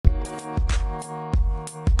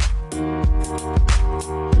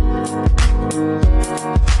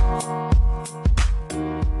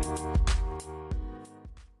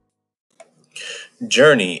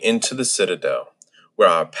journey into the Citadel, where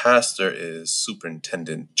our pastor is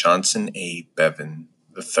Superintendent Johnson A. Bevan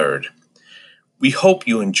III. We hope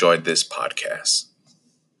you enjoyed this podcast.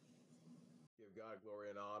 Give God glory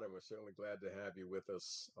and honor. We're certainly glad to have you with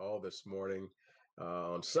us all this morning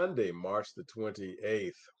on Sunday, March the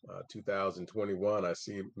 28th, 2021. I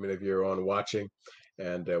see many of you are on watching,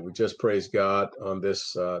 and we just praise God on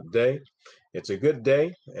this day. It's a good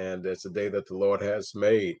day, and it's a day that the Lord has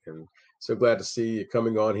made. And so glad to see you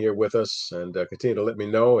coming on here with us, and continue to let me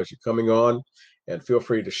know as you're coming on, and feel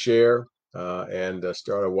free to share and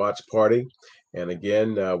start a watch party. And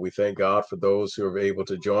again, we thank God for those who are able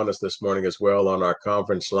to join us this morning as well on our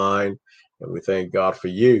conference line. And we thank God for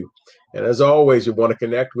you. And as always, we want to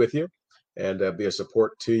connect with you and be a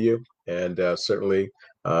support to you. And certainly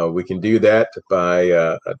we can do that by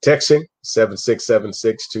texting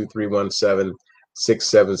 7676-2317,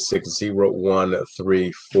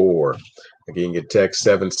 676-0134. Again, you can text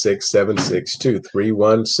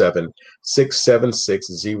 76762-317,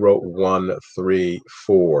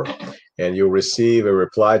 676-0134. And you'll receive a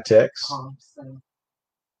reply text.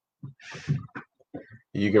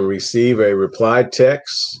 You can receive a reply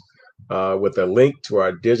text with a link to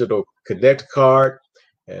our digital Connect card,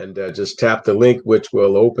 and just tap the link, which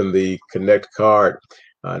will open the Connect card.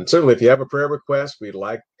 And certainly, if you have a prayer request, we'd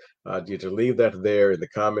like you to leave that there in the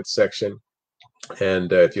comments section.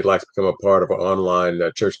 And if you'd like to become a part of our online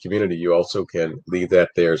church community, you also can leave that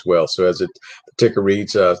there as well. So as the ticker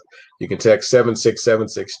reads, you can text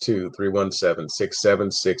 76762-317,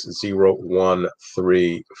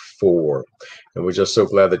 676-0134. And we're just so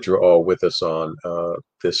glad that you're all with us on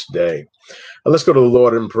this day. Let's go to the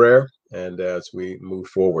Lord in prayer, and as we move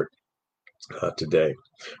forward today.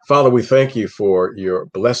 Father, we thank you for your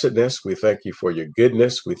blessedness. We thank you for your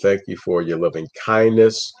goodness. We thank you for your loving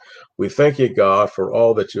kindness. We thank you, God, for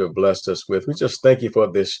all that you have blessed us with. We just thank you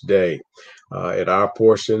for this day. In our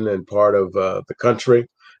portion and part of the country,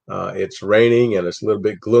 it's raining and it's a little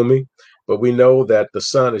bit gloomy, but we know that the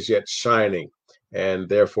sun is yet shining. And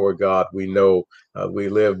therefore, God, we know we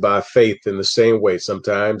live by faith in the same way.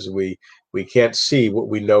 Sometimes we can't see what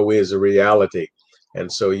we know is a reality. And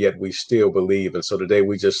so yet we still believe. And so today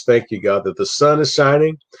we just thank you, God, that the sun is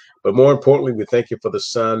shining. But more importantly, we thank you for the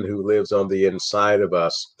Son who lives on the inside of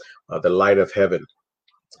us, the light of heaven.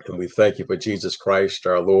 And we thank you for Jesus Christ,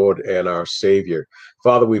 our Lord and our Savior.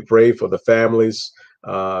 Father, we pray for the families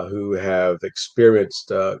who have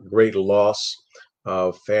experienced great loss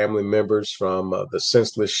of family members from the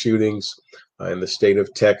senseless shootings in the state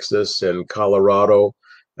of Texas and Colorado.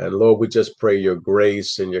 And Lord, we just pray your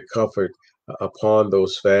grace and your comfort upon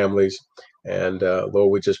those families. And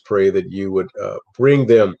Lord, we just pray that you would bring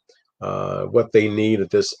them what they need at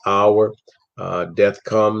this hour. Death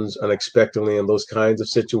comes unexpectedly in those kinds of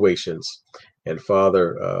situations. And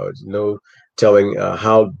Father, no telling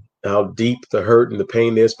how deep the hurt and the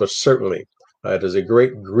pain is, but certainly it is a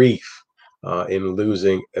great grief in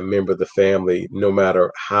losing a member of the family, no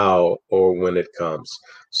matter how or when it comes.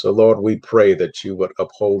 So Lord, we pray that you would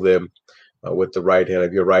uphold them with the right hand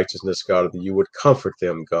of your righteousness, God, that you would comfort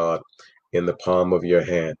them, God, in the palm of your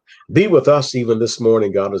hand. Be with us even this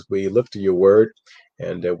morning, God, as we look to your word.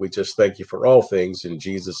 And we just thank you for all things in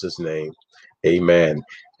Jesus' name. Amen.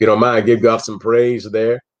 If you don't mind, give God some praise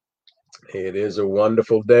there. It is a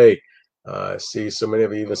wonderful day. I see so many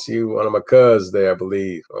of you, even see one of my cousins there, I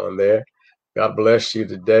believe, on there. God bless you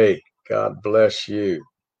today. God bless you.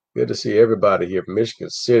 Good to see everybody here from Michigan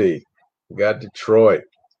City. We got Detroit.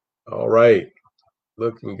 All right.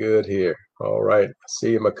 Looking good here. All right.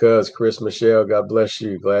 See you, my cousin, Chris Michelle. God bless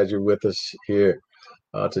you. Glad you're with us here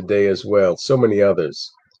today as well. So many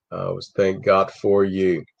others. Thank God for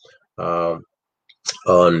you on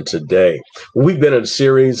today. We've been in a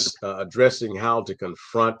series addressing how to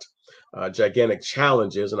confront gigantic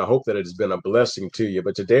challenges, and I hope that it has been a blessing to you.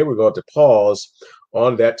 But today we're going to pause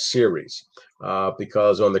on that series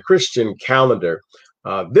because on the Christian calendar,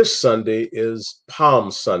 this Sunday is Palm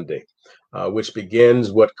Sunday, which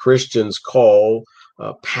begins what Christians call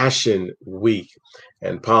Passion Week.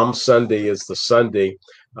 And Palm Sunday is the Sunday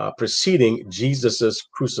preceding Jesus's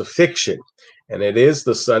crucifixion. And it is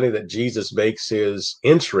the Sunday that Jesus makes his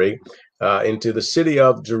entry into the city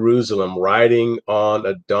of Jerusalem, riding on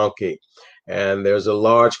a donkey. And there's a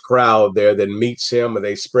large crowd there that meets him, and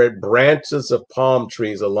they spread branches of palm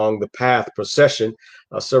trees along the path procession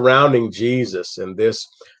surrounding Jesus. And this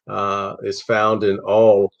is found in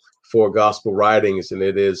all four gospel writings, and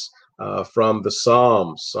it is from the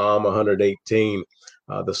Psalms, Psalm 118,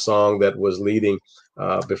 the song that was leading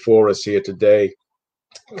before us here today,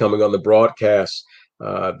 coming on the broadcast,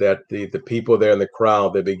 that the people there in the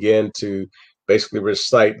crowd, they began to basically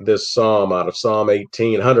recite this psalm out of Psalm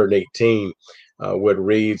 118, where it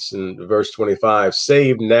reads in verse 25,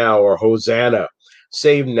 "Save now," or Hosanna.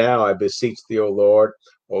 "Save now, I beseech thee, O Lord.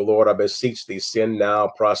 O Lord, I beseech thee, send now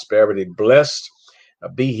prosperity. Blessed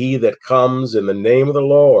be he that comes in the name of the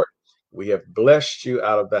Lord. We have blessed you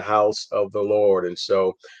out of the house of the Lord." And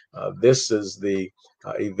so this is the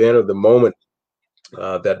event of the moment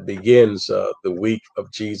that begins the week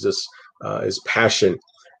of Jesus' his passion.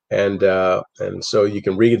 And so you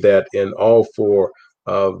can read that in all four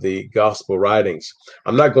of the gospel writings.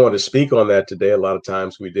 I'm not going to speak on that today. A lot of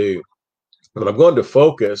times we do. But I'm going to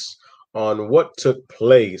focus on what took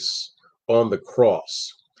place on the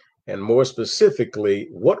cross. And more specifically,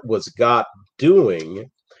 what was God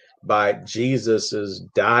doing by Jesus's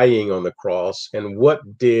dying on the cross, and what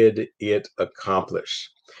did it accomplish?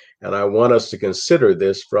 And I want us to consider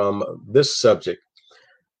this from this subject,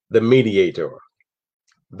 the mediator,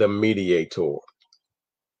 the mediator,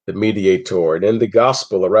 the mediator. And in the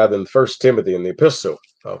gospel, or rather in First Timothy, in the epistle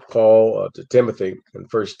of Paul to Timothy, in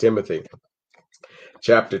First Timothy,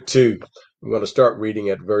 chapter 2, I'm going to start reading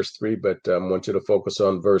at verse 3, but I want you to focus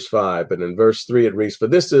on verse 5. But in verse 3, it reads, "For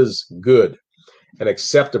this is good and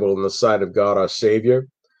acceptable in the sight of God our Savior,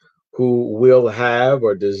 who will have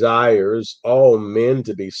or desires all men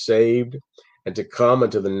to be saved and to come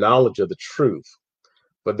into the knowledge of the truth.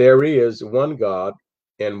 But there is one God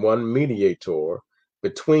and one mediator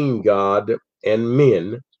between God and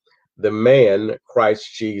men, the man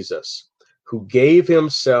Christ Jesus, who gave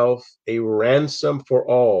himself a ransom for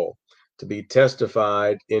all, to be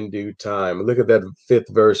testified in due time." Look at that fifth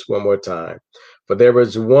verse one more time. "For there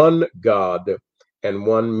is one God and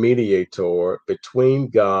one mediator between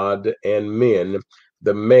God and men,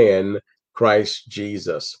 the man Christ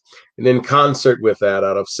Jesus." And in concert with that,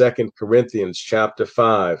 out of 2 Corinthians chapter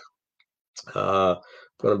 5, I'm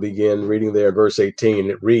going to begin reading there, verse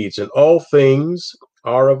 18. It reads, "And all things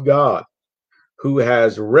are of God, who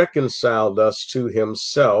has reconciled us to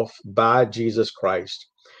himself by Jesus Christ,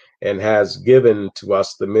 and has given to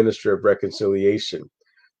us the ministry of reconciliation,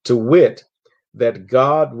 to wit, that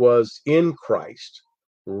God was in Christ,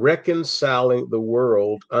 reconciling the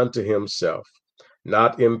world unto himself,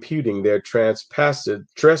 not imputing their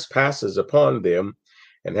trespasses upon them,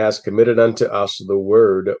 and has committed unto us the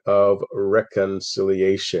word of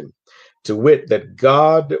reconciliation. To wit, that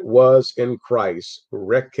God was in Christ,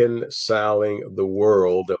 reconciling the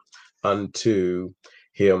world unto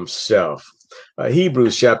himself."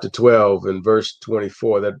 Hebrews chapter 12 and verse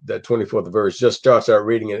 24, that 24th verse just starts out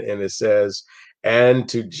reading it, and it says, "And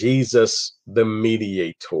to Jesus the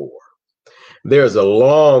mediator." There's a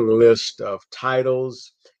long list of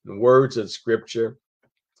titles and words in scripture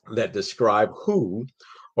that describe who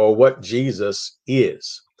or what Jesus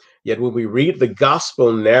is. Yet when we read the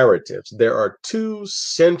gospel narratives, there are two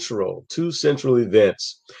central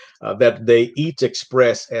events that they each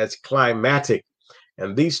express as climatic.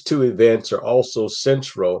 And these two events are also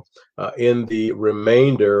central in the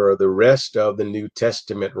remainder or the rest of the New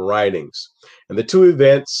Testament writings. And the two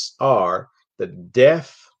events are the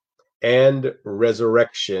death and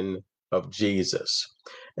resurrection of Jesus.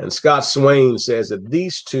 And Scott Swain says that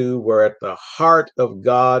these two were at the heart of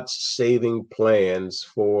God's saving plans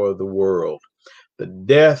for the world, the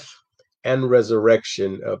death and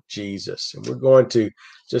resurrection of Jesus. And we're going to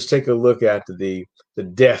just take a look at the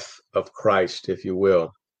death of Christ, if you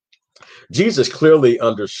will. Jesus clearly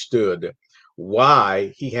understood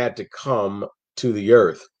why he had to come to the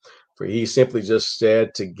earth. For he simply just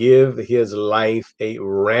said to give his life a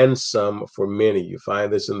ransom for many. You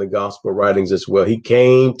find this in the gospel writings as well. He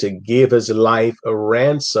came to give his life a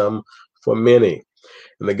ransom for many.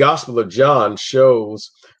 And the Gospel of John shows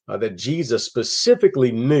that Jesus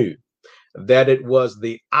specifically knew that it was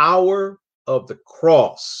the hour of the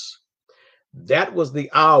cross. That was the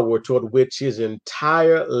hour toward which his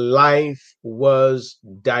entire life was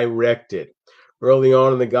directed. Early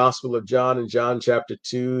on in the Gospel of John, in John chapter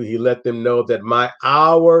 2, he let them know that my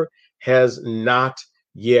hour has not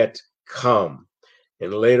yet come.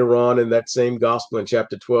 And later on in that same gospel, in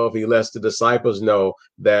chapter 12, he lets the disciples know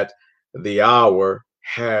that the hour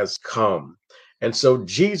has come. And so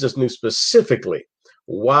Jesus knew specifically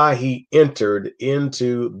why he entered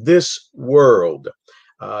into this world,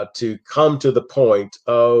 to come to the point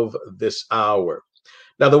of this hour.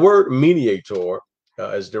 Now, the word mediator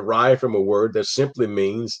is derived from a word that simply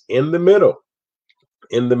means in the middle,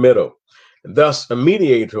 in the middle. Thus, a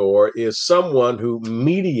mediator is someone who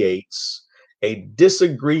mediates a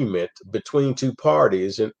disagreement between two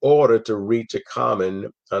parties in order to reach a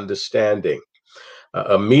common understanding.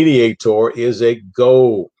 A mediator is a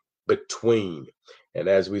go-between. And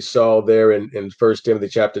as we saw there in 1 Timothy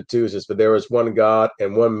chapter 2, it says, for there is one God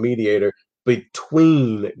and one mediator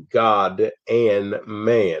between God and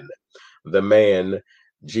man, the man,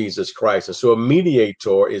 Jesus Christ. And so a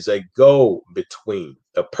mediator is a go-between,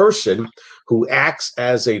 a person who acts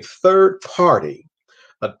as a third party,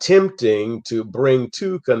 attempting to bring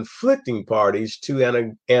two conflicting parties to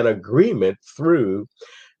an agreement through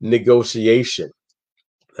negotiation.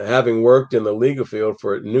 Having worked in the legal field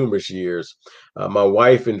for numerous years, my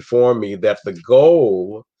wife informed me that the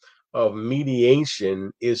goal of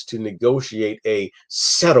mediation is to negotiate a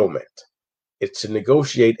settlement. It's to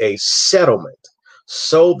negotiate a settlement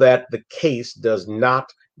so that the case does not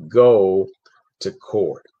go to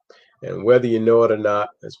court. And whether you know it or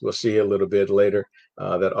not, as we'll see a little bit later,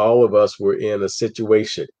 that all of us were in a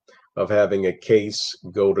situation of having a case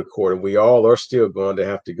go to court. And we all are still going to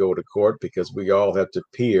have to go to court because we all have to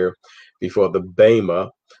appear before the Bema,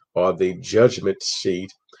 or the judgment seat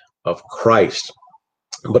of Christ.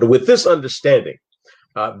 But with this understanding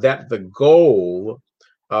that the goal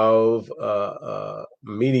of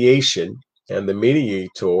mediation and the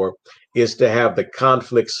mediator is to have the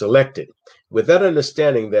conflict selected. With that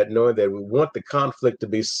understanding, that knowing that we want the conflict to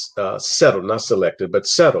be settled, not selected, but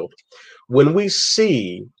settled, when we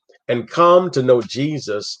see and come to know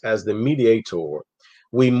Jesus as the mediator,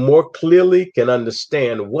 we more clearly can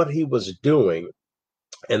understand what he was doing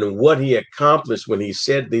and what he accomplished when he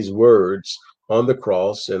said these words on the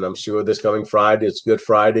cross. And I'm sure this coming Friday, it's Good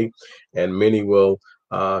Friday, and many will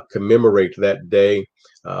commemorate that day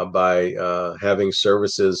by having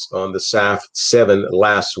services on the seven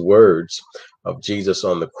last words of Jesus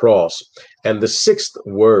on the cross. And the sixth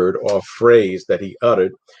word or phrase that he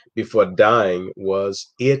uttered before dying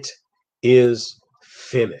was, "It is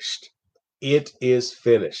finished." It is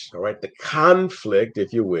finished. All right. The conflict,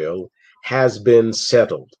 if you will, has been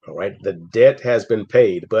settled. All right. The debt has been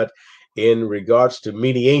paid. But in regards to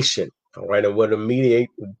mediation, all right, and what a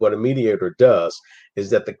mediator does is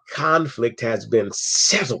that the conflict has been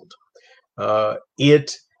settled.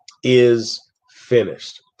 It is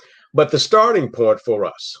finished. But the starting point for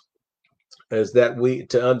us is that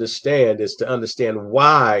to understand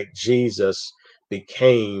why Jesus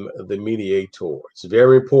became the mediator. It's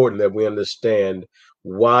very important that we understand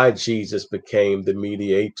why Jesus became the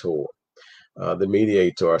mediator. I think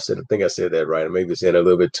I said that right. Maybe it's a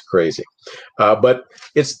little bit crazy, but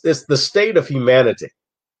it's the state of humanity,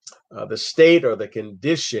 the state or the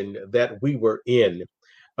condition that we were in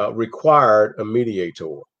required a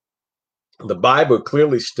mediator. The Bible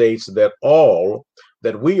clearly states that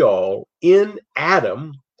we all in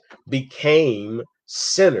Adam became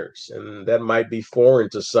sinners, and that might be foreign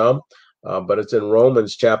to some, but it's in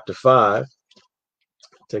Romans chapter 5.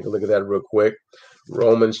 Take a look at that real quick.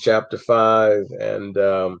 Romans chapter 5 and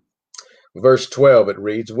verse 12, it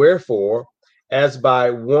reads, "Wherefore, as by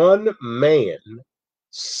one man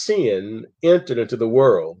sin entered into the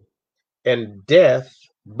world, and death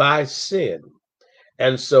by sin,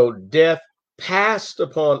 and so death passed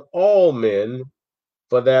upon all men,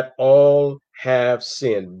 for that all have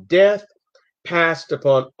sinned." Death passed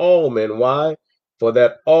upon all men. Why? For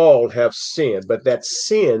that all have sinned. But that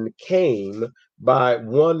sin came by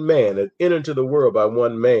one man. It entered into the world by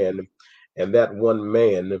one man, and that one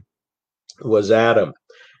man was Adam.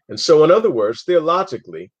 And so, in other words,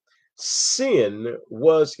 theologically, sin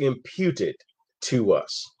was imputed to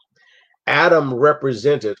us. Adam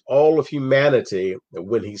represented all of humanity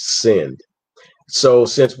when he sinned. So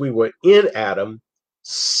since we were in Adam,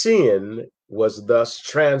 sin was thus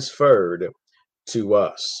transferred to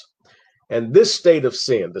us. And this state of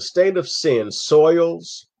sin, the state of sin,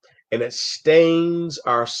 soils and it stains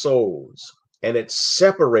our souls, and it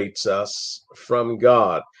separates us from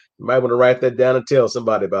God. You might want to write that down and tell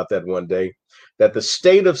somebody about that one day, that the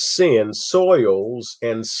state of sin soils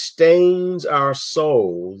and stains our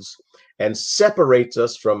souls and separates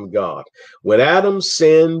us from God. When Adam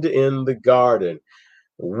sinned in the garden,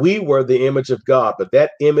 we were the image of God, but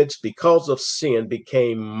that image, because of sin,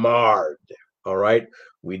 became marred. All right.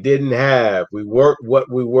 We weren't what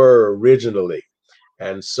we were originally.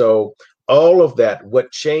 And so all of that,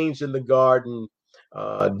 what changed in the garden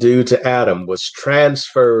due to Adam, was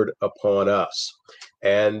transferred upon us.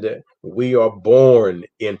 And we are born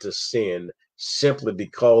into sin simply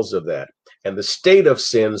because of that. And the state of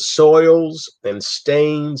sin soils and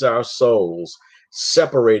stains our souls,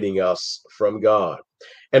 separating us from God.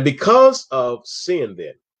 And because of sin,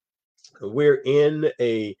 then, we're in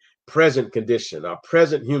a present condition. Our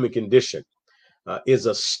present human condition is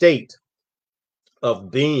a state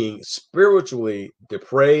of being spiritually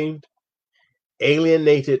depraved,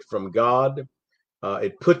 alienated from God,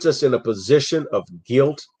 It puts us in a position of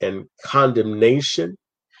guilt and condemnation.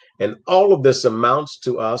 And all of this amounts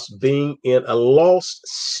to us being in a lost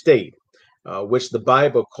state, which the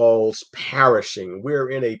Bible calls perishing. We're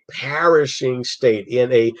in a perishing state,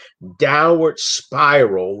 in a downward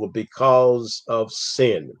spiral because of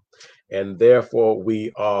sin. And therefore,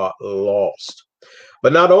 we are lost.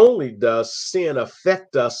 But not only does sin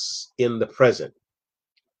affect us in the present,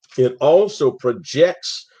 it also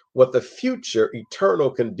projects what the future eternal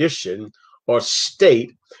condition or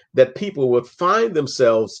state that people would find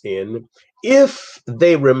themselves in if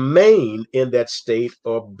they remain in that state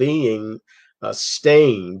of being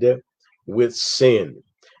stained with sin.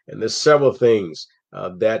 And there's several things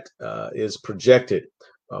that is projected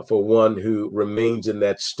for one who remains in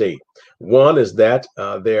that state. One is that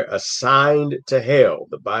they're assigned to hell.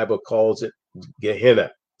 The Bible calls it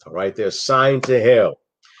Gehenna. All right, they're assigned to hell.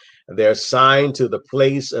 They're assigned to the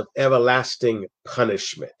place of everlasting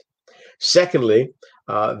punishment. Secondly,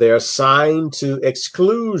 they're assigned to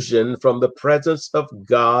exclusion from the presence of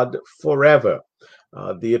God forever.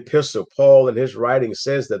 The epistle, Paul in his writing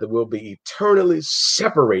says that they will be eternally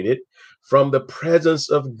separated from the presence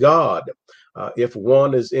of God if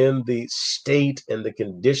one is in the state and the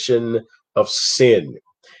condition of sin.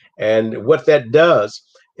 And what that does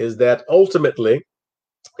is that ultimately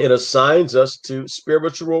it assigns us to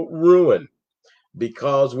spiritual ruin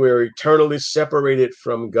because we're eternally separated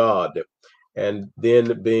from God and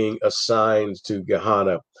then being assigned to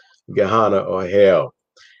Gehenna or hell.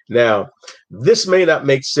 Now, this may not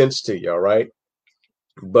make sense to you, all right?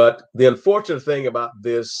 But the unfortunate thing about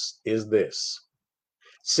this is this.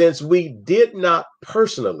 Since we did not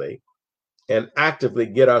personally and actively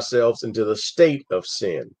get ourselves into the state of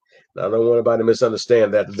sin, now, I don't want anybody to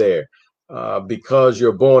misunderstand that there. Because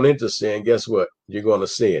you're born into sin, guess what? You're going to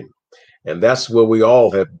sin. And that's what we all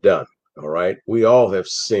have done. All right. We all have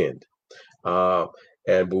sinned.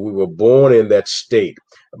 And we were born in that state.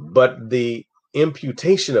 But the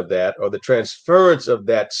imputation of that or the transference of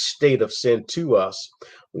that state of sin to us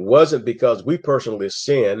wasn't because we personally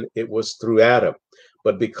sinned. It was through Adam.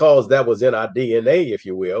 But because that was in our DNA, if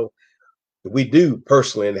you will, we do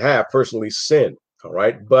personally and have personally sinned. All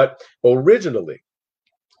right. But originally,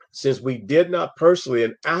 since we did not personally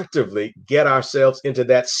and actively get ourselves into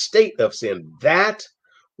that state of sin, that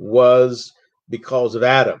was because of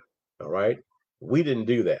Adam. All right. We didn't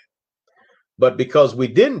do that. But because we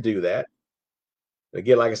didn't do that,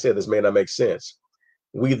 again, like I said, this may not make sense.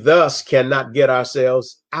 We thus cannot get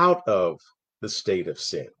ourselves out of the state of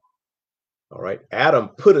sin. All right. Adam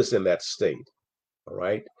put us in that state. All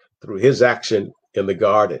right. Through his action in the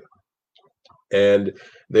garden. And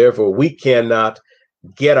therefore, we cannot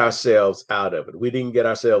get ourselves out of it. We didn't get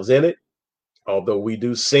ourselves in it, although we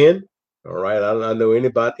do sin. All right. I know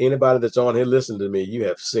anybody that's on here listening to me, you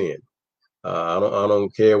have sinned. I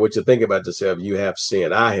don't care what you think about yourself. You have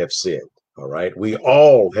sinned. I have sinned. All right. We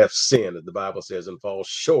all have sinned, as the Bible says, and fall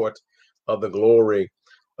short of the glory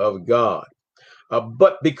of God.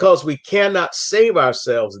 But because we cannot save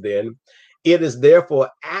ourselves, then it is therefore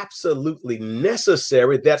absolutely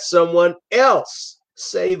necessary that someone else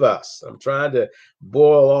save us. I'm trying to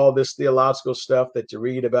boil all this theological stuff that you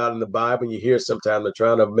read about in the Bible and you hear sometimes. I'm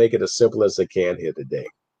trying to make it as simple as I can here today.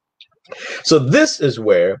 So this is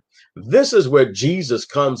where Jesus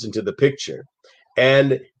comes into the picture,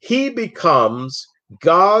 and he becomes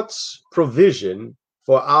God's provision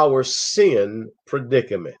for our sin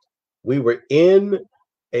predicament. We were in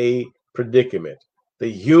a predicament. The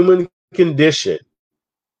human condition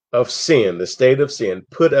of sin, the state of sin,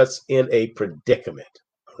 put us in a predicament,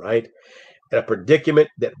 right? A predicament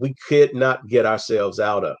that we could not get ourselves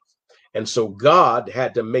out of. And so God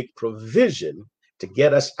had to make provision to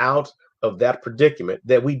get us out of that predicament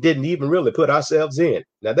that we didn't even really put ourselves in.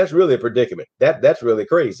 Now, that's really a predicament. That's really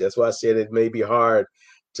crazy. That's why I said it may be hard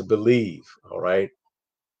to believe, all right?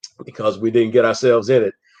 Because we didn't get ourselves in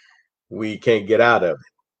it, we can't get out of it.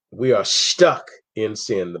 We are stuck in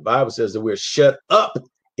sin. The Bible says that we're shut up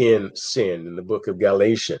in sin in the book of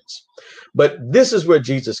Galatians. But this is where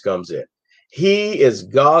Jesus comes in. He is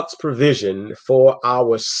God's provision for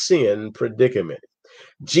our sin predicament.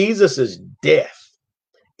 Jesus's death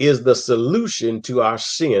is the solution to our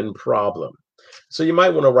sin problem. So you might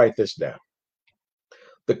want to write this down.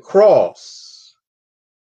 The cross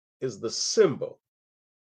is the symbol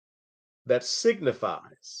that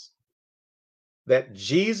signifies that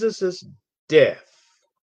Jesus's death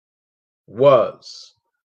was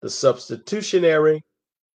the substitutionary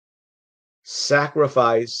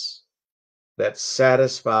sacrifice that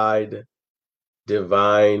satisfied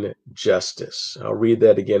divine justice. I'll read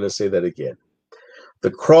that again and say that again.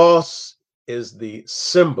 The cross is the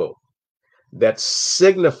symbol that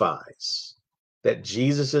signifies that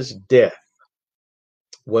Jesus's death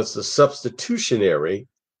was the substitutionary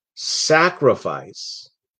sacrifice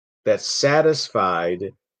that satisfied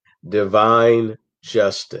divine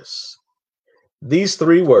justice. These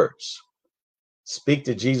three words speak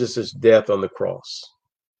to Jesus's death on the cross.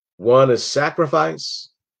 One is sacrifice,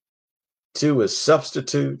 two is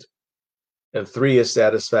substitute, and three is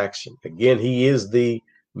satisfaction. Again, he is the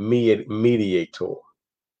mediator.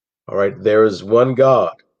 All right, there is one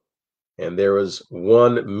God, and there is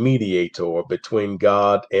one mediator between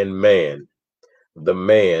God and man, the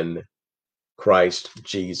man, Christ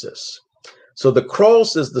Jesus. So the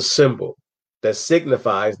cross is the symbol that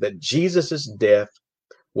signifies that Jesus's death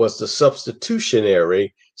was the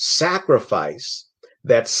substitutionary sacrifice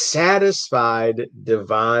that satisfied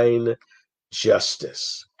divine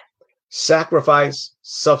justice. Sacrifice,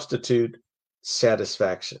 substitute,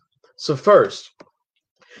 satisfaction. So first,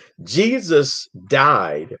 Jesus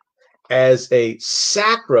died as a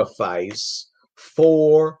sacrifice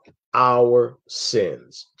for our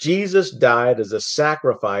sins. Jesus died as a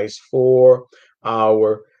sacrifice for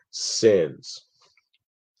our sins.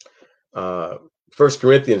 1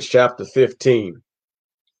 Corinthians chapter 15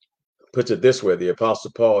 puts it this way. The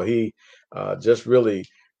Apostle Paul, he just really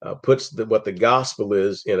puts what the gospel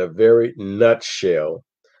is in a very nutshell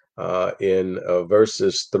in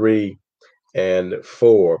verses 3 and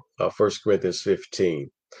 4 of 1 Corinthians 15.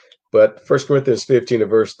 But 1 Corinthians 15 and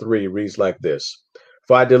verse 3 reads like this: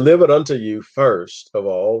 For I delivered unto you first of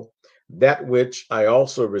all that which I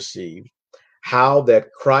also received, how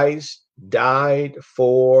that Christ died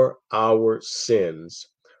for our sins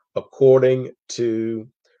according to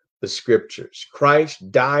the scriptures.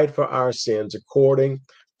 Christ died for our sins according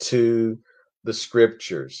to the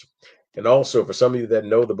scriptures. And also, for some of you that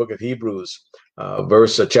know the book of Hebrews,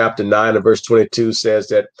 chapter 9 and verse 22 says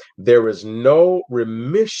that there is no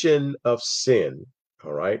remission of sin.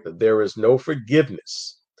 All right. There is no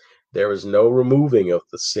forgiveness. There is no removing of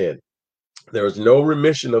the sin. There is no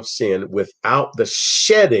remission of sin without the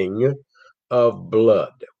shedding of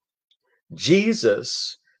blood.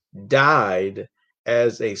 Jesus died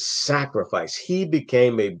as a sacrifice. He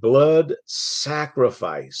became a blood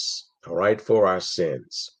sacrifice, all right, for our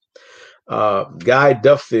sins. Guy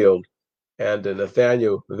Duffield and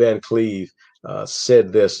Nathaniel Van Cleve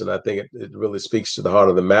said this, and I think it really speaks to the heart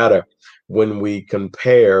of the matter when we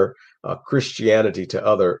compare Christianity to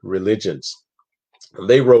other religions.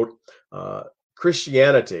 They wrote,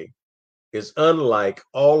 Christianity is unlike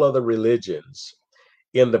all other religions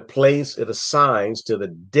in the place it assigns to the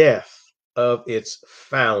death of its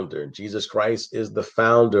founder. Jesus Christ is the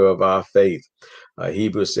founder of our faith.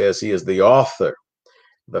 Hebrews says he is the author,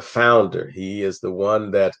 the founder. He is the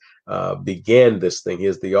one that began this thing. He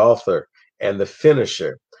is the author and the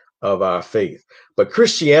finisher of our faith. But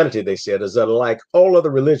Christianity, they said, is unlike all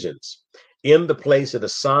other religions in the place it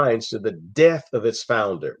assigns to the death of its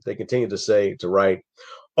founder. They continue to write,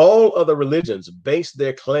 all other religions base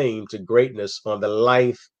their claim to greatness on the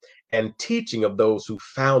life and teaching of those who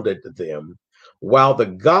founded them, while the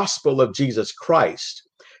gospel of Jesus Christ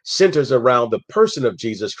centers around the person of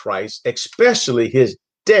Jesus Christ, especially his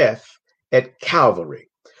death at Calvary.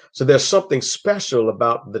 So there's something special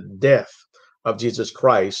about the death of Jesus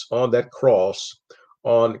Christ on that cross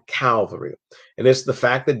on Calvary. And it's the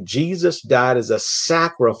fact that Jesus died as a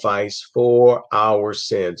sacrifice for our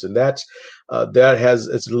sins. And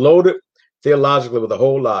it's loaded theologically with a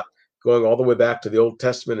whole lot, going all the way back to the Old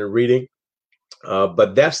Testament and reading.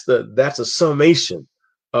 But that's a summation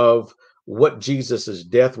of what Jesus's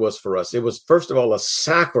death was for us. It was, first of all, a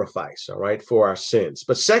sacrifice, all right, for our sins.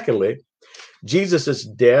 But secondly, Jesus's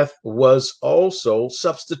death was also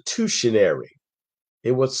substitutionary.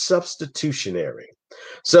 It was substitutionary.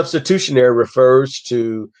 Substitutionary refers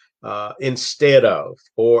to instead of,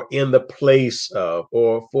 or in the place of,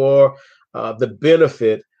 or for the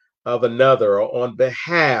benefit of another, or on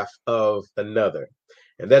behalf of another.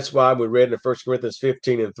 And that's why we read in 1 Corinthians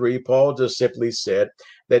 15 and 3, Paul just simply said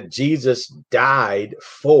that Jesus died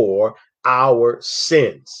for our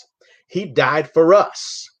sins. He died for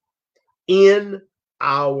us in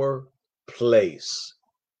our place.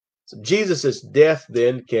 So Jesus's death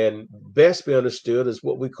then can best be understood as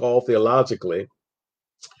what we call theologically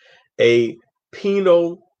a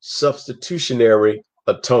penal substitutionary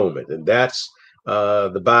atonement. And that's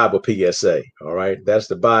the Bible PSA. All right. That's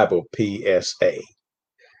the Bible PSA.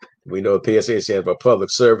 We know PSA stands for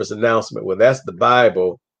public service announcement. Well, that's the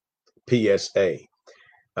Bible PSA,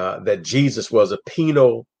 that Jesus was a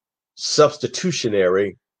penal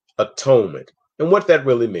substitutionary atonement. And what that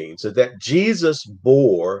really means is that Jesus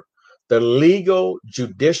bore the legal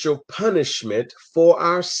judicial punishment for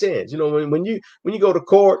our sins. You know, when you go to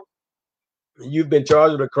court, you've been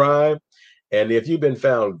charged with a crime, and if you've been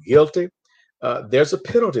found guilty, there's a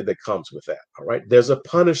penalty that comes with that. All right, there's a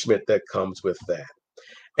punishment that comes with that.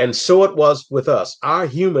 And so it was with us. Our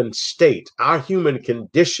human state, our human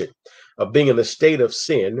condition of being in the state of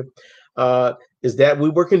sin is that we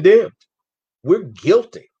were condemned. We're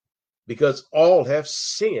guilty because all have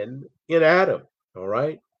sinned in Adam, all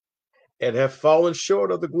right, and have fallen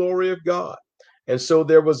short of the glory of God. And so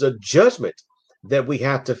there was a judgment that we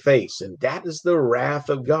have to face, and that is the wrath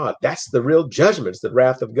of God. That's the real judgment, it's the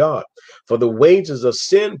wrath of God. For the wages of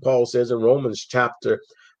sin, Paul says in Romans chapter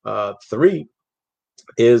 3,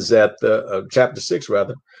 is at the chapter 6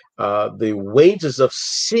 rather, the wages of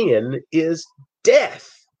sin is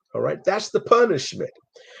death. All right, that's the punishment.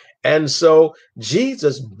 And so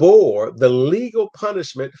Jesus bore the legal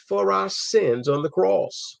punishment for our sins on the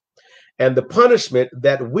cross. And the punishment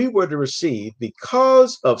that we were to receive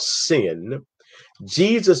because of sin,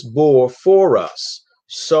 Jesus bore for us,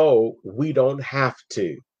 so we don't have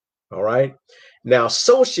to. All right. Now,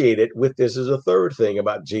 associated with this is a third thing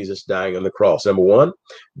about Jesus dying on the cross. Number one,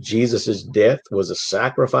 Jesus's death was a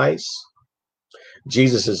sacrifice.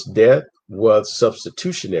 Jesus's death was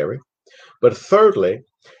substitutionary. But thirdly,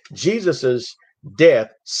 Jesus's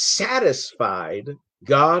death satisfied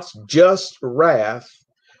God's just wrath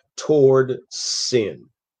toward sin.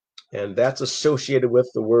 And that's associated with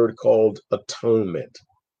the word called atonement.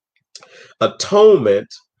 Atonement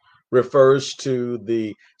refers to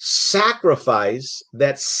the sacrifice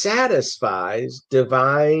that satisfies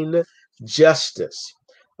divine justice.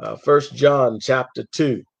 1 John chapter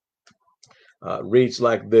 2 reads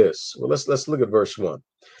like this. Well, let's look at verse 1.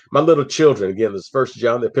 My little children, again, this is 1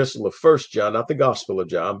 John, the epistle of 1 John, not the Gospel of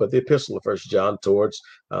John, but the epistle of 1 John towards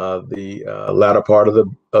the latter part of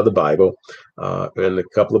the Bible, and a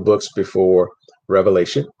couple of books before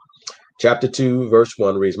Revelation. Chapter 2, verse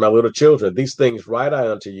 1 reads, My little children, these things write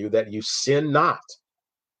I unto you, that you sin not.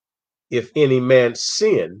 If any man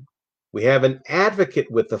sin, we have an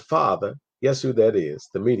advocate with the Father. Guess who that is?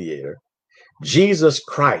 The mediator. Jesus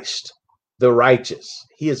Christ, the righteous.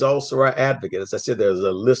 He is also our advocate. As I said, there's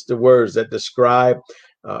a list of words that describe,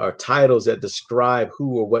 or titles that describe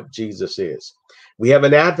who or what Jesus is. We have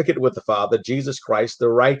an advocate with the Father, Jesus Christ, the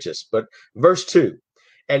righteous. But verse 2,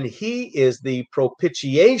 and he is the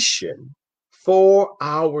propitiation for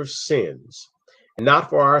our sins, and not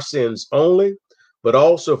for our sins only, but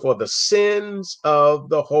also for the sins of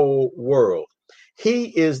the whole world.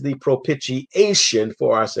 He is the propitiation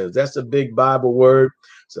for our sins. That's a big Bible word.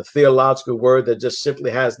 It's a theological word that just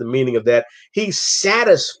simply has the meaning of that. He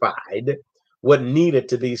satisfied what needed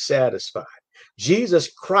to be satisfied. Jesus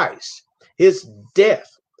Christ, his death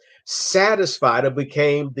satisfied and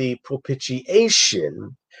became the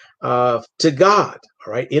propitiation to God.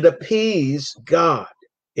 All right. It appeased God.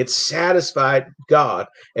 It satisfied God,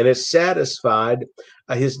 and it satisfied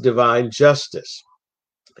his divine justice.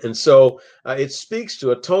 And so it speaks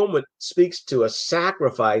to atonement, speaks to a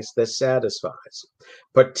sacrifice that satisfies,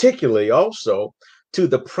 particularly also to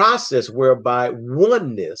the process whereby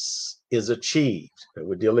oneness is achieved. And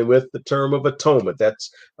we're dealing with the term of atonement. That's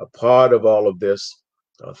a part of all of this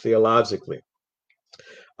theologically.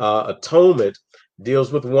 Atonement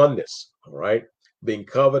deals with oneness, all right, being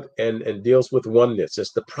covered and deals with oneness.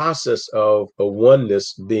 It's the process of a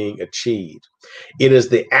oneness being achieved. It is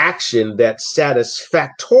the action that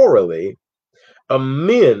satisfactorily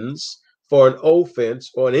amends for an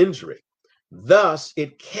offense or an injury. Thus,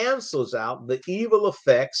 it cancels out the evil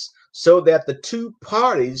effects so that the two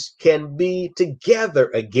parties can be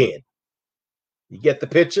together again. You get the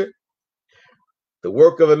picture? The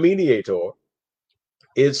work of a mediator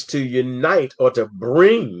is to unite or to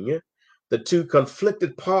bring the two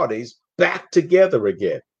conflicted parties back together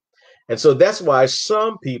again. And so that's why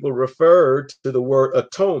some people refer to the word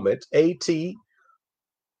atonement, atonement,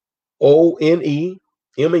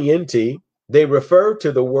 they refer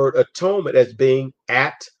to the word atonement as being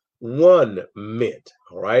at one meant,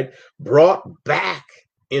 all right, brought back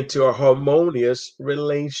into a harmonious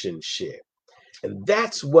relationship. And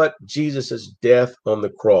that's what Jesus's death on the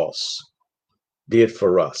cross did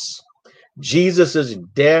for us. Jesus's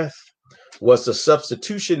death was the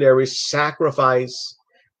substitutionary sacrifice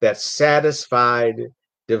that satisfied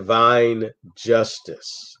divine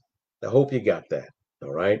justice. I hope you got that,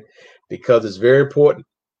 all right? Because it's very important.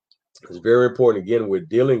 It's very important. Again, we're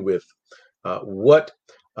dealing with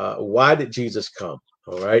why did Jesus come,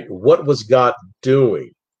 all right? What was God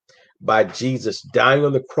doing by Jesus dying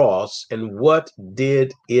on the cross, and what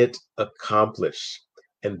did it accomplish?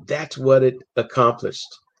 And that's what it accomplished.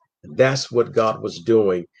 That's what God was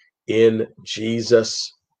doing in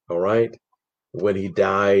Jesus, all right, when he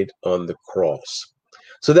died on the cross.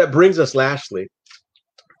 So that brings us lastly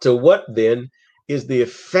to what then is the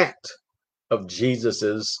effect of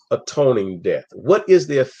Jesus's atoning death? What is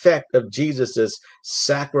the effect of Jesus's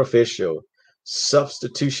sacrificial,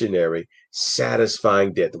 substitutionary,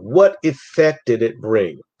 satisfying death? What effect did it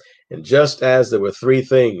bring? And just as there were three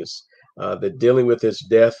things that dealing with his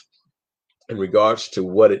death in regards to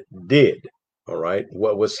what it did, all right,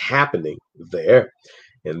 what was happening there,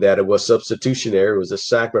 and that it was substitutionary, it was a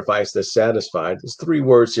sacrifice that satisfied. There's three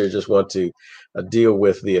words here. Just want to deal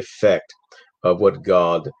with the effect of what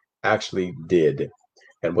God actually did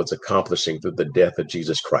and was accomplishing through the death of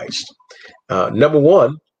Jesus Christ. Number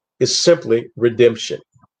one is simply redemption.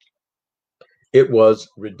 It was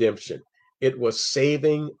redemption. It was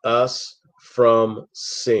saving us from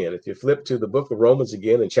sin. If you flip to the book of Romans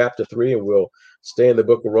again in chapter 3, and we'll stay in the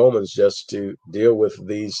book of Romans just to deal with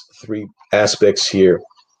these three aspects here.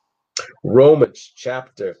 Romans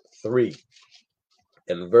chapter 3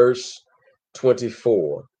 and verse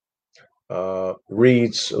 24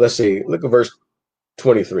 reads, let's see, look at verse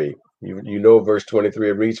 23. You know verse 23,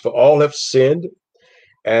 it reads, for all have sinned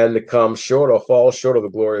and come short or fall short of the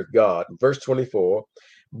glory of God. Verse 24,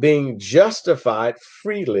 being justified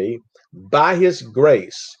freely by his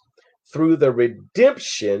grace through the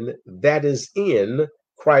redemption that is in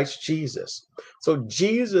Christ Jesus. So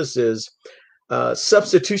Jesus is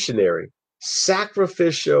substitutionary,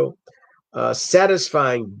 sacrificial,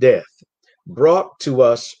 satisfying death brought to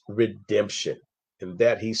us redemption, and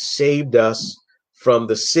that he saved us from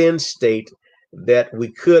the sin state that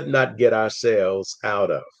we could not get ourselves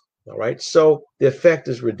out of. All right. So the effect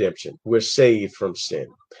is redemption. We're saved from sin.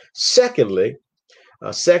 Secondly,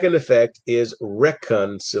 second effect is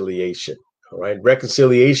reconciliation. All right.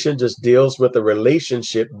 Reconciliation just deals with the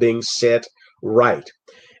relationship being set right.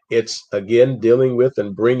 It's again dealing with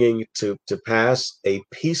and bringing to pass a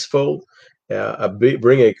peaceful,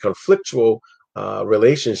 bring a conflictual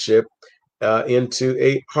relationship into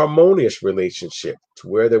a harmonious relationship, to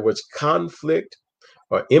where there was conflict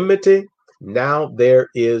or enmity. Now there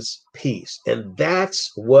is peace, and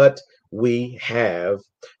that's what we have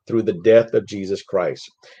through the death of Jesus Christ.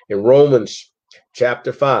 In Romans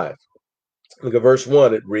chapter 5, look at verse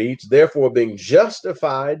 1. It reads, therefore, being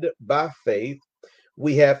justified by faith,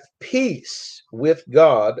 we have peace with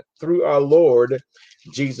God through our Lord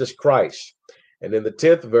Jesus Christ. And in the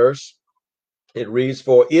 10th verse, it reads,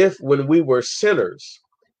 for if when we were sinners,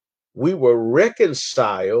 we were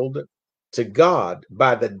reconciled to God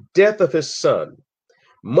by the death of his son,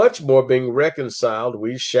 much more being reconciled,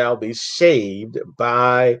 we shall be saved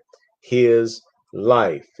by his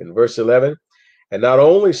life. In verse 11, and not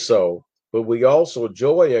only so, but we also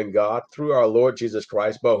joy in God through our Lord Jesus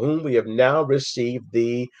Christ, by whom we have now received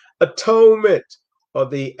the atonement or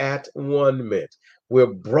the at-one-ment. We're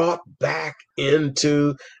brought back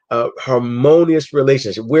into a harmonious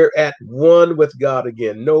relationship. We're at one with God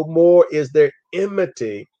again. No more is there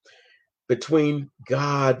enmity between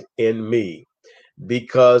God and me,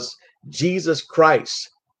 because Jesus Christ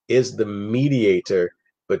is the mediator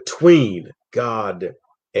between God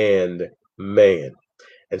and man.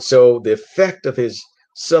 And so the effect of his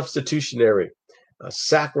substitutionary,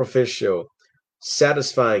 sacrificial,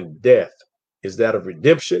 satisfying death is that of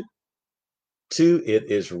redemption. Two, it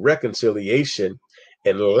is reconciliation.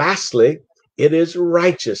 And lastly, it is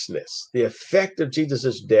righteousness. The effect of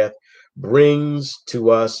Jesus's death brings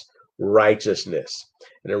to us righteousness.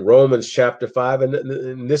 And in Romans chapter 5, and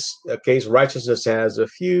in this case, righteousness has a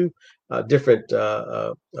few different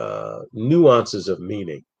nuances of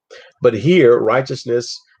meaning. But here,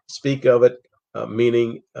 righteousness, speak of it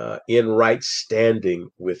meaning in right standing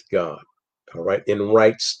with God. All right, in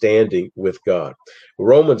right standing with God.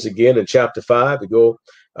 Romans again in chapter 5,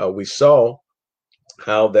 we saw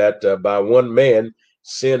how that by one man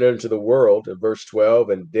sin entered the world in verse 12,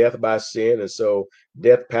 and death by sin. And so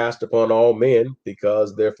death passed upon all men,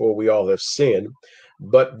 because therefore we all have sinned.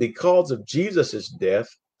 But because of Jesus's death,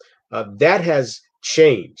 that has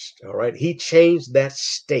changed. All right, he changed that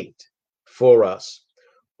state for us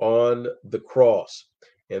on the cross,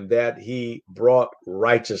 and that he brought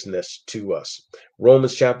righteousness to us.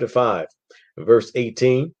 Romans chapter 5, verse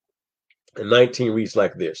 18 and 19 reads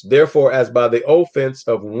like this. Therefore, as by the offense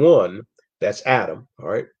of one, that's Adam, all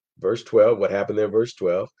right, verse 12, what happened there in verse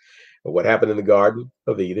 12, what happened in the Garden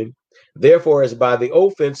of Eden. Therefore, as by the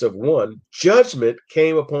offense of one, judgment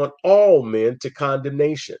came upon all men to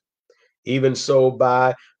condemnation. Even so,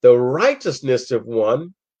 by the righteousness of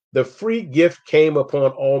one, the free gift came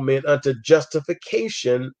upon all men unto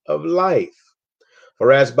justification of life.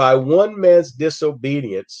 For as by one man's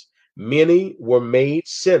disobedience, many were made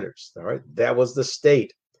sinners. All right. That was the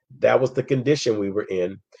state. That was the condition we were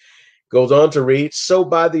in. Goes on to read, so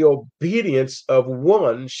by the obedience of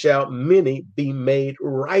one shall many be made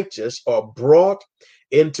righteous or brought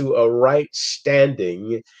into a right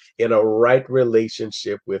standing in a right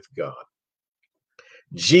relationship with God.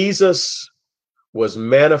 Jesus was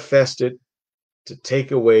manifested to take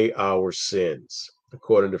away our sins,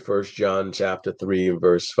 according to 1 John chapter 3 and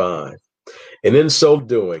verse 5. And in so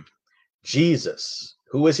doing, Jesus,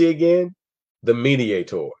 who is he again? The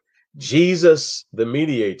mediator. Jesus, the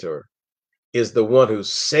mediator, is the one who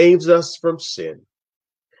saves us from sin,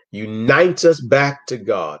 unites us back to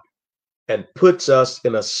God, and puts us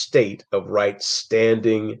in a state of right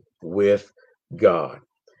standing with God.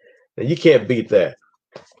 Now, you can't beat that.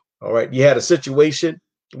 All right. We had a situation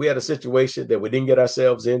that we didn't get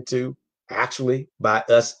ourselves into, actually, by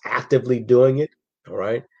us actively doing it. All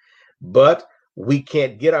right. But we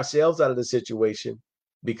can't get ourselves out of the situation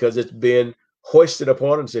because it's been hoisted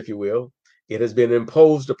upon us, if you will. It has been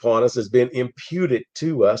imposed upon us, has been imputed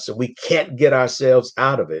to us, so we can't get ourselves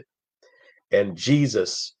out of it. And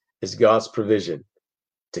Jesus is God's provision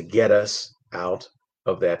to get us out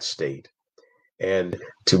of that state and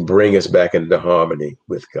to bring us back into harmony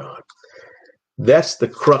with God. That's the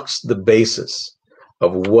crux, the basis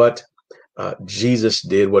of what Jesus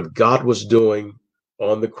did, what God was doing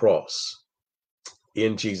on the cross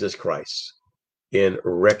in Jesus Christ, in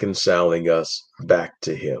reconciling us back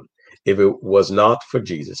to him. If it was not for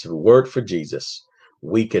Jesus, if it weren't for Jesus,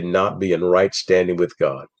 we could not be in right standing with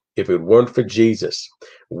God. If it weren't for Jesus,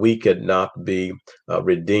 we could not be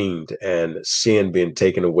redeemed and sin being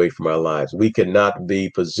taken away from our lives. We could not be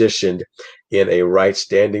positioned in a right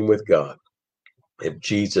standing with God if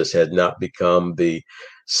Jesus had not become the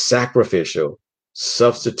sacrificial,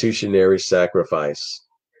 substitutionary sacrifice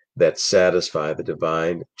that satisfy the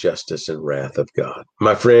divine justice and wrath of God.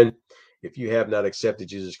 My friend, if you have not accepted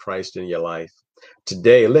Jesus Christ in your life,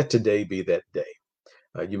 today, let today be that day.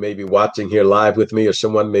 You may be watching here live with me, or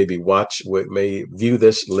someone may view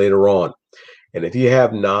this later on. And if you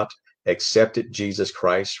have not accepted Jesus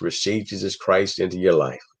Christ, received Jesus Christ into your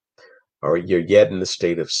life, or you're yet in the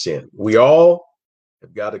state of sin, we all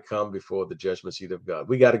have got to come before the judgment seat of God.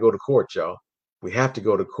 We got to go to court, y'all. We have to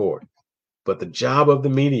go to court. But the job of the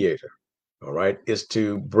mediator, all right, is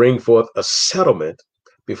to bring forth a settlement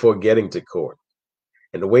before getting to court.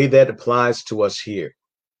 And the way that applies to us here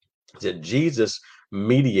is that Jesus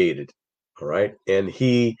mediated, all right, and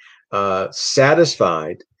he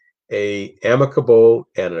satisfied a amicable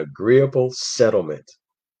and agreeable settlement,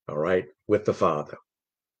 all right, with the Father,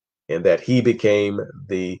 and that he became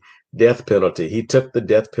the death penalty. He took the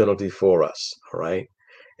death penalty for us, all right.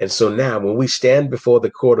 And so now when we stand before the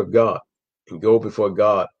court of God and go before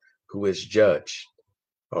God, who is judge,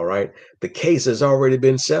 all right, the case has already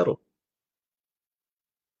been settled.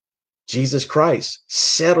 Jesus Christ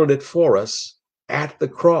settled it for us at the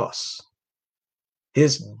cross.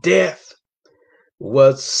 His death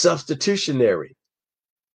was substitutionary.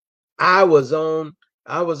 I was on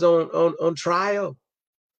trial.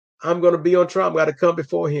 I'm going to be on trial. I'm going to come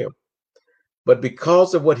before him. But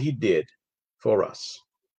because of what he did for us,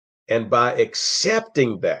 and by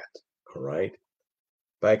accepting that, all right,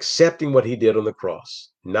 by accepting what he did on the cross,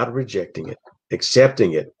 not rejecting it,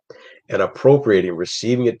 accepting it, and appropriating,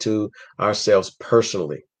 receiving it to ourselves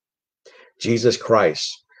personally, Jesus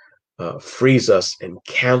Christ frees us and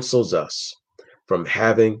cancels us from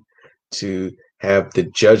having to have the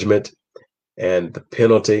judgment and the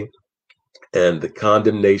penalty and the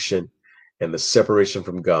condemnation and the separation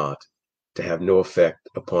from God to have no effect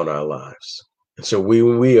upon our lives. And so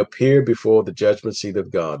when we appear before the judgment seat of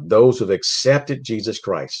God, those who have accepted Jesus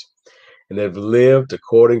Christ and have lived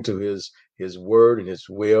according to his word and his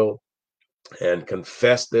will, and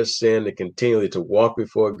confess their sin and continually to walk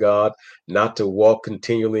before God, not to walk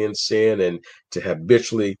continually in sin and to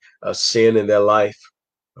habitually sin in their life.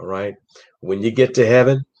 All right. When you get to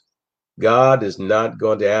heaven, God is not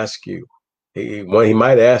going to ask you. He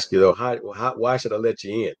might ask you, though, why should I let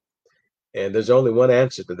you in? And there's only one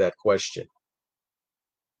answer to that question.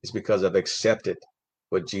 It's because I've accepted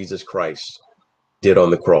what Jesus Christ did on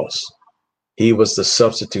the cross. He was the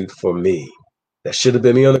substitute for me. That should have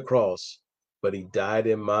been me on the cross, but he died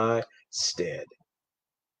in my stead.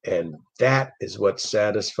 And that is what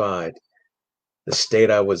satisfied the state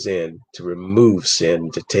I was in, to remove sin,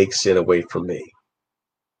 to take sin away from me.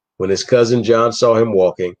 When his cousin John saw him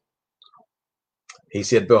walking, he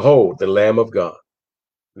said, "Behold, the Lamb of God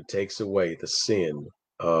who takes away the sin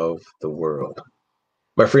of the world."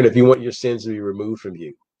 My friend, if you want your sins to be removed from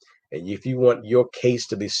you, And if you want your case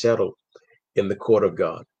to be settled in the court of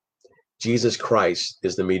God, Jesus Christ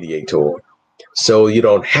is the mediator. So you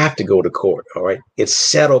don't have to go to court. All right. It's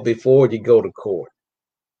settled before you go to court.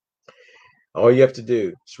 All you have to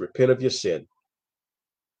do is repent of your sin,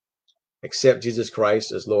 accept Jesus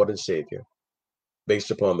Christ as Lord and Savior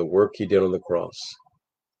based upon the work he did on the cross,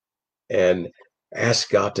 and ask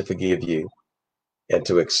God to forgive you and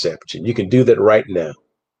to accept you. You can do that right now.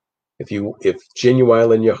 If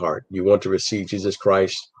genuine in your heart, you want to receive Jesus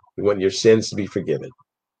Christ, you want your sins to be forgiven,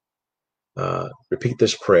 repeat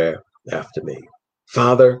this prayer after me.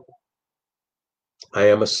 Father, I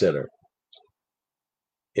am a sinner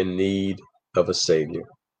in need of a Savior,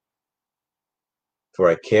 for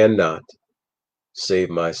I cannot save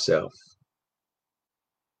myself.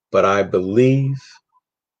 But I believe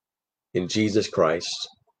in Jesus Christ,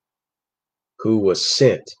 who was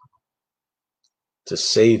sent to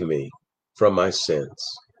save me from my sins.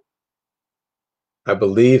 I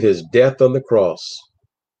believe his death on the cross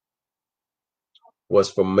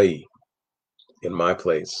was for me in my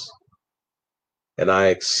place, and I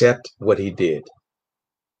accept what he did.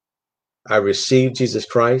 I receive Jesus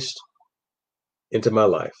Christ into my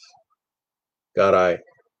life. God, I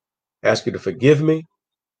ask you to forgive me,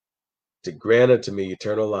 to grant unto me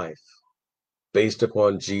eternal life based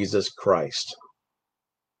upon Jesus Christ,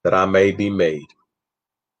 that I may be made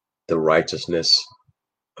the righteousness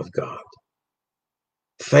of God.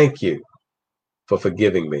 Thank you for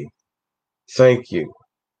forgiving me. Thank you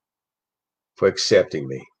for accepting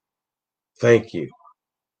me. Thank you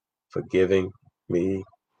for giving me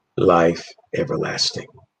life everlasting.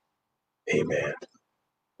 Amen.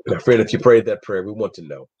 Now, friend, if you prayed that prayer, we want to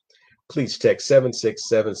know. Please text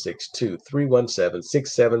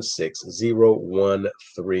 76762-317-676-0134.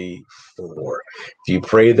 If you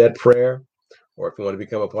prayed that prayer, or if you want to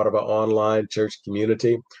become a part of our online church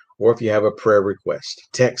community, or if you have a prayer request,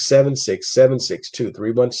 text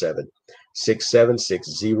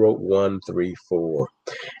 76762-317-676-0134.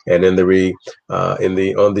 And on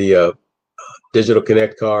the Digital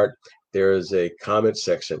Connect card, there is a comment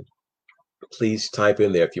section. Please type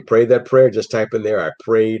in there. If you prayed that prayer, just type in there, I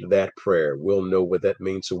prayed that prayer. We'll know what that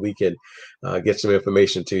means so we can get some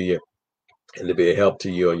information to you and to be a help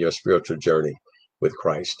to you on your spiritual journey with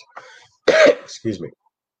Christ. Excuse me.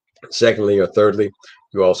 Secondly, or thirdly,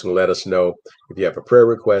 you also can let us know if you have a prayer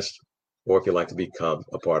request or if you'd like to become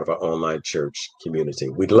a part of our online church community.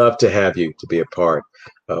 We'd love to have you to be a part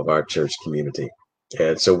of our church community,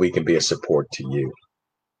 and so we can be a support to you.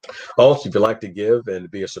 Also, if you'd like to give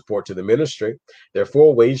and be a support to the ministry, there are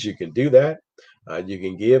 4 ways you can do that. You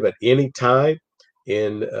can give at any time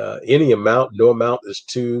in any amount. No amount is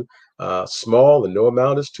too small and no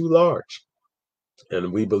amount is too large.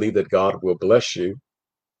 And we believe that God will bless you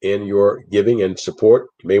in your giving and support.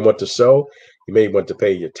 You may want to sow. You may want to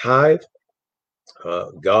pay your tithe.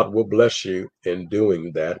 God will bless you in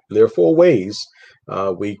doing that. There are 4 ways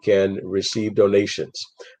we can receive donations.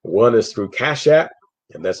 One is through Cash App,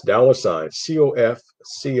 and that's $COFCOGIC.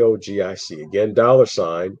 Again,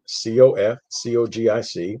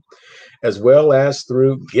 $COFCOGIC, as well as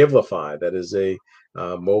through Givelify. That is a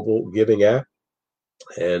mobile giving app,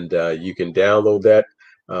 and you can download that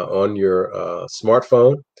on your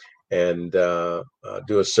smartphone and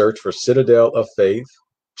do a search for Citadel of Faith,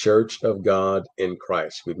 Church of God in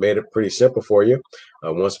Christ. We've made it pretty simple for you.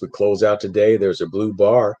 Once we close out today, there's a blue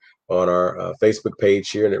bar on our Facebook page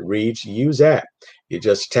here, and it reads Use App. You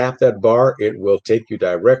just tap that bar, it will take you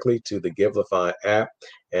directly to the Givelify app,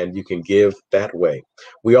 and you can give that way.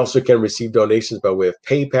 We also can receive donations by way of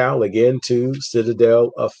PayPal, again, to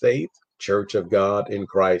Citadel of Faith, Church of God in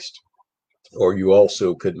Christ. Or you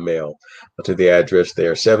also could mail to the address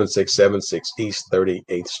there, 7676 East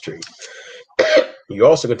 38th Street. You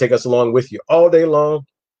also can take us along with you all day long,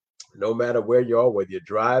 no matter where you are, whether you're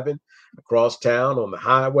driving across town on the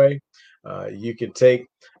highway. You can take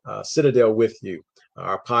Citadel with you.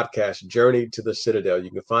 Our podcast, Journey to the Citadel. You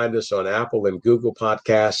can find us on Apple and Google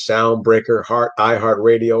Podcasts, Soundbreaker,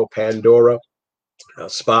 iHeartRadio, Pandora,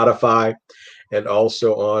 Spotify, and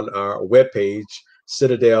also on our webpage,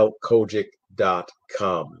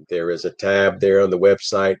 citadelcogic.com. There is a tab there on the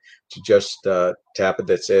website to just tap it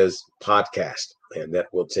that says podcast, and that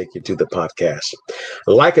will take you to the podcast.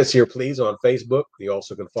 Like us here, please, on Facebook. You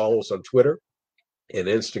also can follow us on Twitter and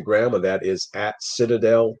Instagram, and that is at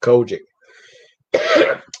Citadel Cogic.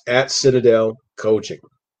 At Citadel Coaching.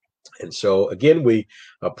 And so again, we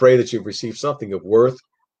pray that you've received something of worth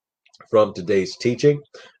from today's teaching.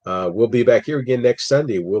 We'll be back here again next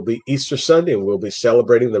Sunday. We'll be Easter Sunday, and we'll be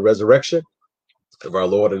celebrating the resurrection of our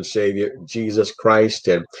Lord and Savior, Jesus Christ.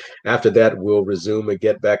 And after that, we'll resume and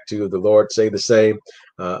get back to the Lord, say the same,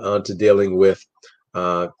 onto dealing with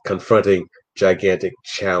confronting gigantic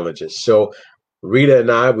challenges. So, Rita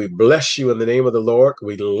and I, we bless you in the name of the Lord.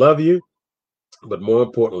 We love you, but more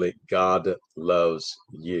importantly, God loves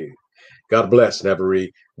you. God bless and have a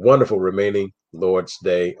wonderful remaining Lord's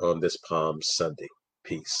Day on this Palm Sunday.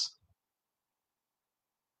 Peace.